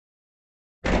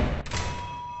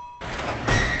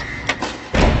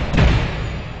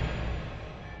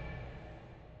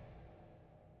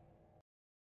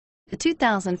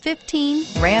2015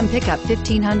 Ram Pickup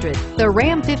 1500. The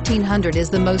Ram 1500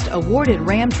 is the most awarded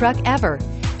Ram truck ever.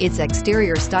 Its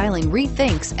exterior styling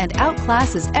rethinks and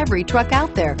outclasses every truck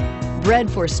out there. Bred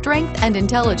for strength and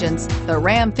intelligence, the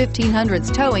Ram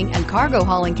 1500's towing and cargo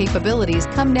hauling capabilities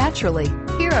come naturally.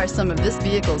 Here are some of this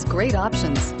vehicle's great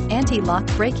options: anti-lock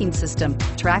braking system,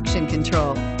 traction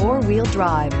control, four-wheel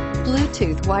drive,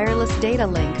 Bluetooth wireless data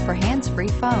link for hands-free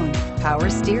phone,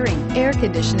 power steering, air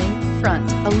conditioning,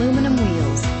 front aluminum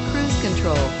wheels, cruise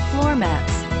control, floor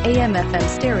mats, AM/FM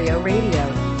stereo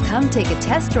radio. Come take a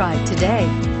test drive today.